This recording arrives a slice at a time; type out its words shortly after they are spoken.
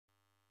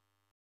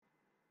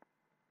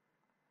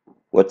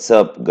What's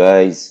up,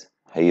 guys?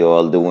 How you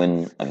all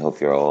doing? I hope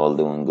you're all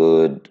doing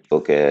good.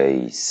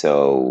 Okay,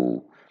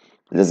 so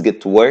let's get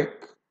to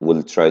work.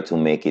 We'll try to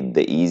make it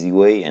the easy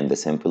way and the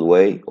simple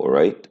way, all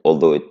right?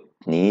 Although it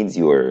needs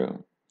your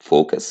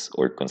focus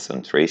or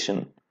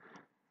concentration.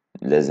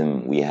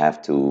 We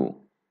have to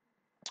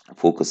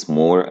focus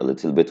more a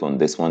little bit on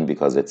this one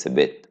because it's a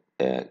bit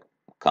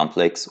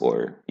complex,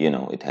 or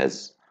it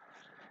has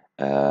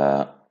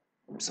uh,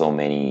 so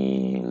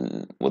many,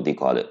 what do you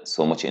call it?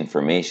 So much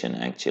information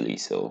actually.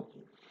 So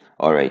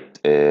all right,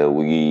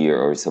 we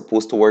are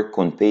supposed to work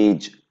on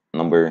page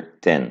number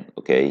 10,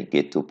 okay?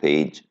 Get to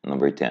page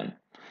number 10.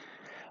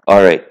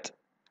 All right,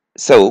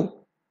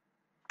 so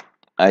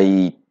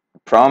I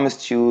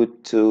promised you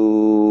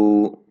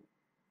to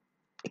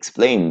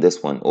explain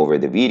this one over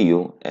the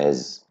video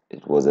as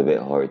it was a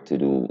bit hard to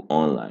do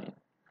online.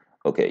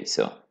 Okay,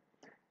 so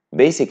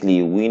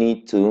basically we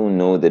need to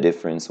know the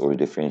difference or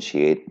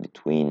differentiate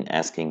between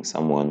asking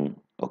someone,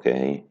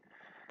 okay,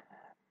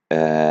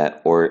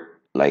 or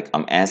like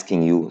I'm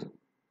asking you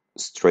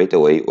straight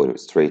away or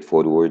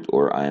straightforward,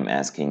 or I'm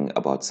asking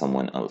about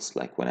someone else.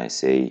 Like when I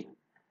say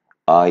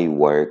I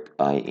work,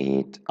 I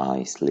eat,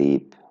 I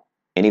sleep,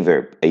 any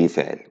verb, أي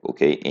فعل,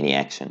 okay, any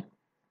action.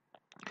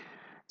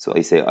 So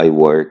I say I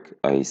work,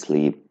 I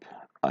sleep,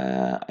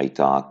 I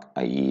talk,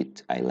 I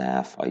eat, I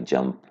laugh, I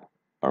jump,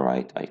 all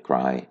right, I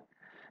cry.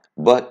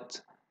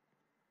 But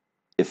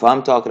if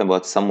I'm talking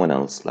about someone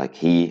else, like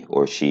he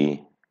or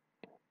she,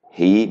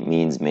 he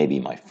means maybe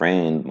my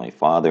friend, my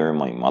father,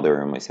 my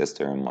mother, my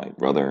sister, my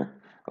brother.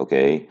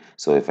 Okay,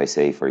 so if I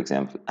say, for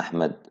example,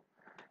 Ahmed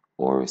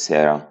or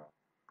Sarah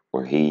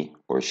or he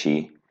or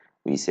she,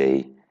 we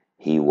say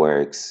he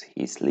works,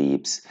 he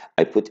sleeps.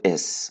 I put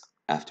S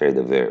after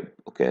the verb.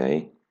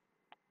 Okay,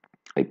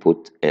 I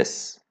put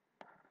S.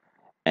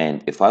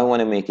 And if I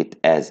want to make it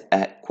as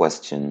a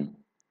question,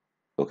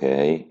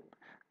 okay,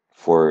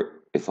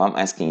 for if I'm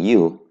asking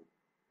you,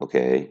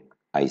 okay,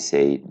 I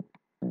say,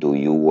 do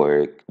you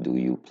work? Do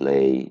you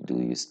play? Do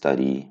you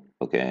study?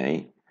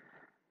 Okay.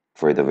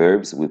 For the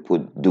verbs, we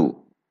put do.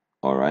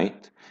 All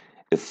right.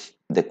 If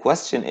the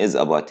question is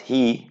about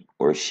he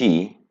or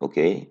she,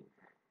 okay,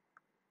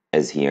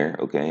 as here,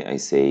 okay, I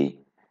say,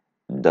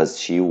 does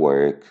she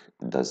work?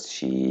 Does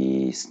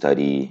she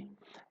study?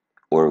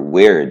 Or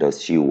where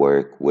does she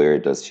work? Where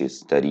does she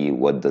study?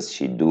 What does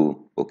she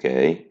do?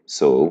 Okay.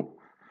 So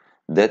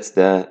that's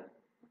the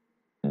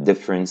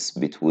difference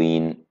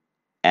between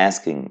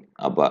asking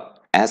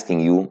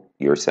you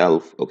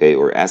yourself, okay,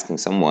 or asking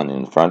someone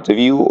in front of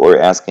you, or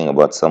asking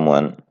about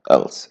someone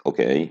else,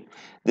 okay.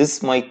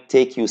 This might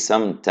take you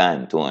some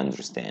time to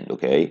understand,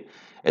 okay.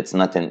 It's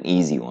not an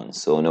easy one,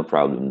 so no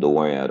problem, don't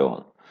worry at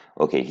all.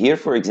 Okay, here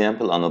for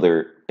example,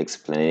 another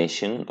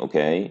explanation,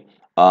 okay.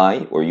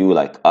 I or you,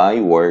 like I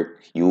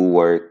work, you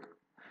work,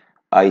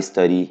 I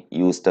study,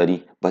 you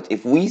study. But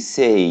if we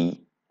say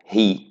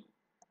he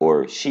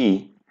or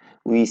she,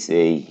 we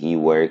say he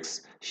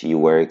works, she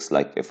works.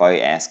 Like if I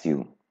ask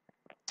you,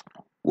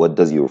 what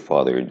does your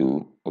father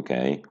do?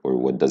 Okay, or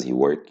what does he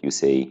work? You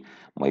say,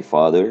 my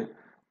father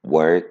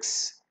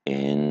works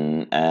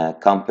in a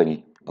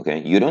company.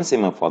 Okay, you don't say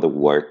my father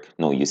work.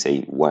 No, you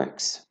say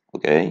works.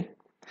 Okay,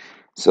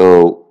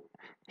 so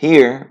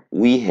here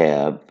we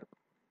have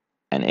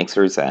an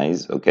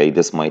exercise. Okay,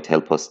 this might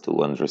help us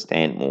to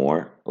understand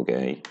more.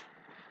 Okay,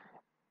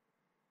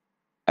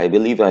 I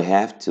believe I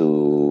have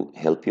to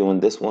help you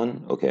on this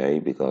one, okay,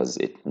 because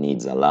it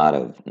needs a lot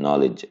of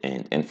knowledge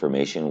and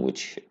information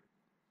which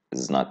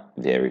is not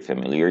very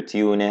familiar to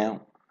you now.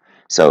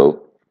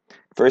 So,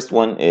 first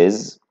one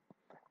is,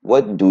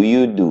 what do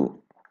you do?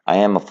 I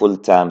am a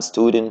full-time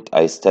student.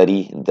 I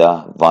study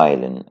the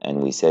violin.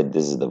 And we said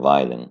this is the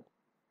violin,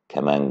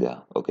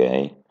 kamanga,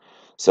 okay?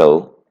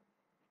 So,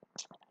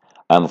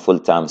 I'm a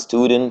full-time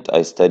student.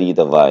 I study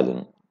the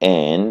violin.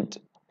 And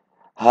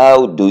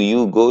how do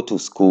you go to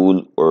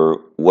school,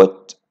 or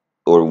what,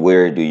 or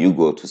where do you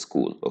go to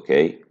school?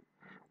 Okay,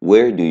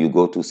 where do you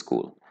go to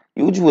school?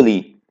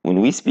 Usually when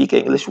we speak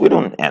English we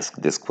don't ask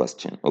this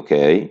question.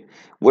 Okay,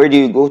 where do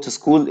you go to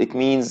school? It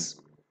means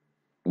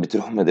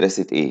بتروح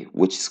مدرسة ايه,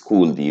 which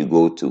school do you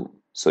go to?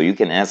 So you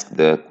can ask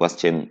the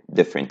question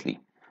differently.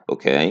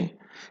 Okay,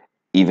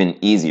 even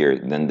easier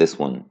than this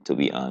one, to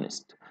be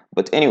honest.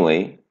 But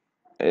anyway,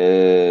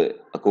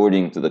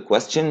 according to the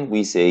question,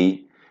 we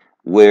say,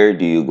 where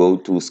do you go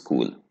to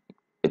school?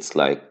 It's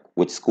like,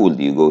 which school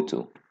do you go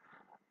to?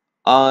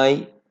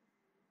 I,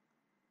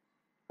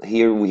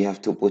 here we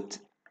have to put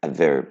a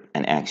verb,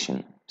 an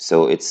action.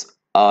 So it's,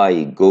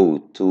 I go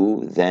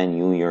to the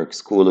New York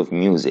School of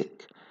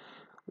Music.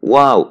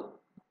 Wow,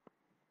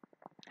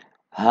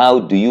 how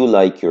do you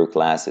like your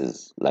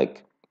classes?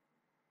 Like,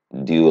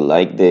 do you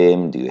like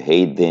them? Do you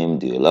hate them?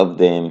 Do you love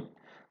them?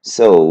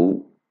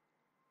 So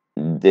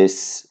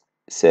this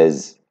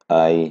says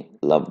I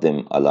love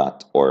them a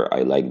lot, or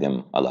I like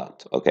them a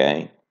lot.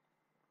 Okay,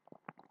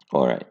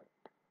 all right.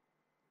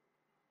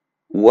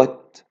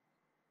 What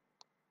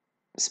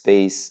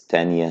space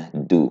Tanya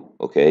do?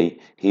 Okay,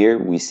 here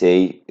we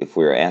say, if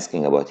we're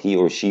asking about he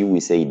or she, we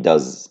say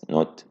does,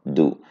 not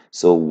do.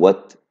 So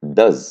what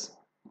does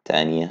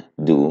Tanya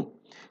do?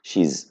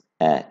 She's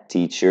a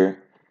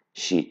teacher.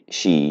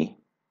 She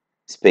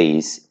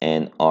space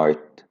and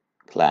art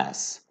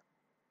class.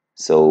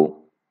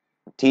 So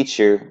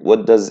teacher,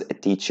 what does a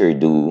teacher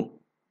do?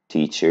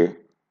 Teacher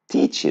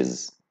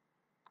teaches.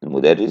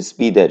 المدرس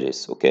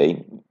بيدرس.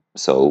 Okay.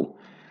 So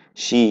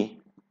she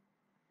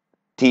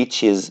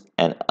teaches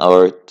an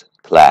art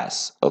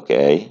class.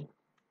 Okay.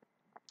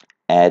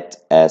 At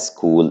a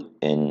school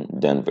in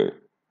Denver.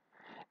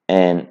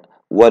 And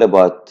what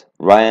about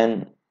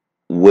Ryan?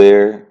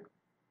 Where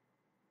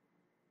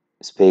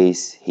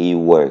space he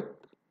work?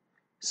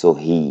 So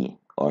he,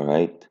 all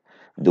right.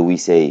 Do we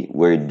say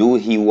where do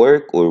he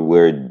work or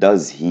where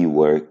does he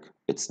work?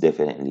 It's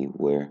definitely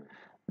where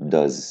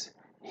does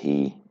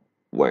he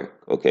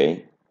work,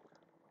 okay?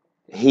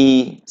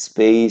 He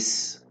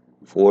space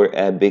for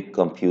a big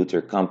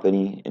computer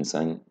company in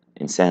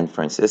San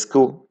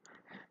Francisco.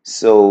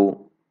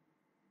 So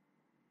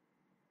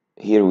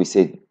here we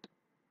said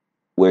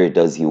where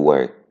does he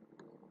work?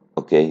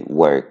 Okay,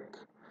 work.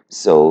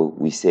 So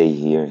we say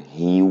here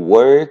he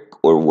work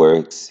or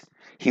works.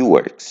 He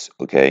works,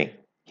 okay?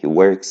 He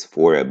works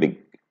for a big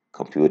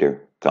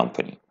computer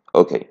company.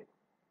 Okay.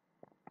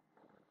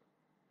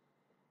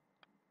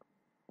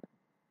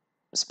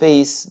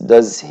 Space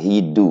does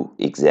he do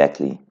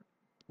exactly?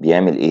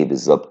 بيعمل ايه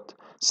بالظبط?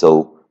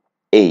 So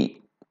A,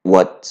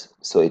 what?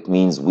 So it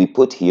means we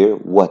put here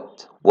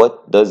what.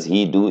 What does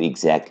he do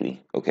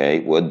exactly?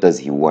 Okay, what does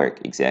he work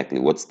exactly?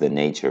 What's the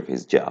nature of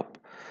his job?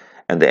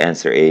 And the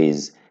answer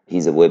is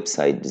he's a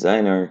website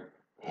designer.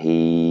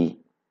 He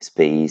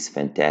space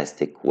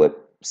fantastic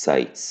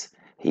websites.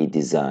 He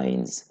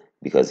designs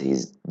because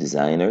he's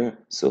designer,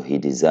 so he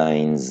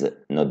designs,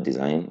 not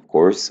design, of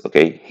course.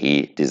 Okay,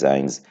 he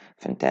designs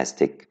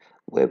fantastic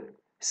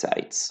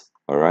websites.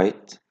 All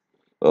right.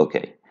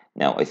 Okay.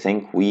 Now I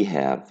think we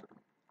have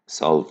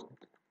solved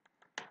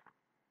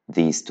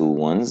these two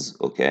ones.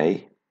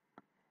 Okay,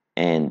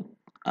 and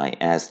I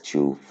asked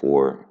you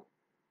for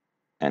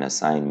an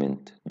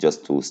assignment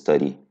just to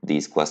study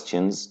these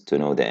questions to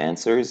know the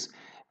answers,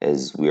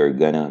 as we are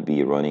gonna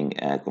be running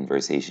a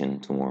conversation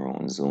tomorrow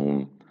on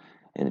Zoom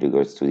in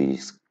regards to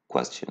these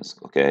questions,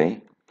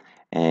 okay?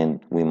 And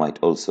we might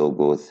also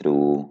go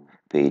through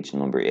page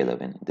number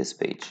 11, this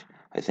page.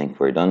 I think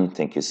we're done.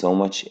 Thank you so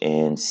much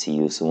and see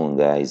you soon,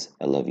 guys.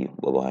 I love you.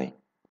 Bye-bye.